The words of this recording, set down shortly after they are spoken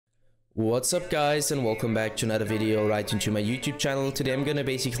What's up guys, and welcome back to another video right into my YouTube channel. Today I'm gonna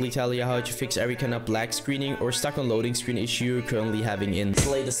basically tell you how to fix every kind of black screening or stuck on loading screen issue you're currently having in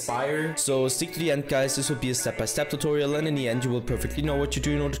Slay the Spire. So stick to the end guys, this will be a step-by-step tutorial, and in the end you will perfectly know what to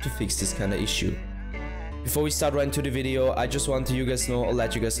do in order to fix this kind of issue. Before we start right into the video, I just want to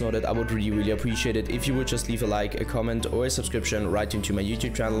let you guys know that I would really appreciate it if you would just leave a like, a comment or a subscription right into my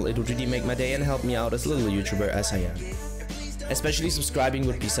YouTube channel. It would really make my day and help me out as a little YouTuber as I am. Especially subscribing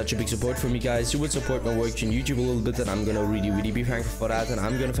would be such a big support for me guys. You would support my work on YouTube a little bit, and I'm gonna really be thankful for that, and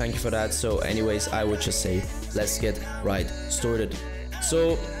I'm gonna thank you for that. So anyways, I would just say let's get right started.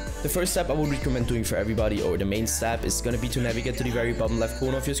 So the first step I would recommend doing for everybody, or the main step, is gonna be to navigate to the very bottom left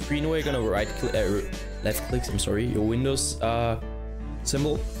corner of your screen, where you're gonna left click your Windows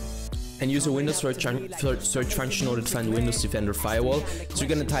symbol, and use a Windows search function in order to find Windows Defender Firewall. So you're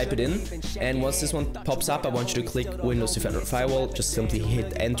gonna type it in, and once this one pops up, I want you to click Windows Defender Firewall. Just simply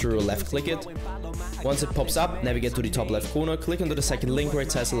hit enter or left click it. Once it pops up, navigate to the top left corner, click onto the second link where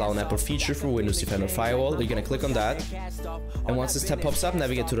it says allow an Apple feature for Windows Defender Firewall. You're gonna click on that, and once this tab pops up,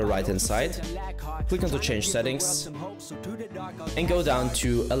 navigate to the right hand side, click onto change settings, and go down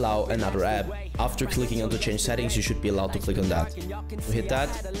to allow another app. After clicking onto change settings, you should be allowed to click on that. So hit that,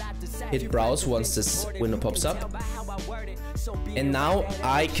 hit browse once this window pops up, and now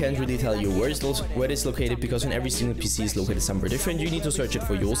I can't really tell you where it's located, because on every single PC is located somewhere different. You need to search it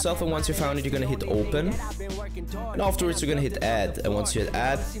for yourself, and once you found it, you're gonna hit open, and afterwards you're gonna hit add, and once you hit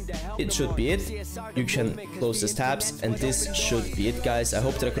add, it should be it. You can close these tabs, and this should be it guys. I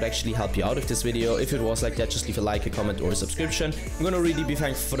hope that I could actually help you out with this video. If it was like that, just leave a like, a comment or a subscription. I'm gonna really be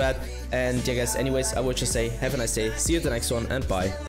thankful for that. And yeah guys, anyways, I would just say have a nice day, see you at the next one, and bye.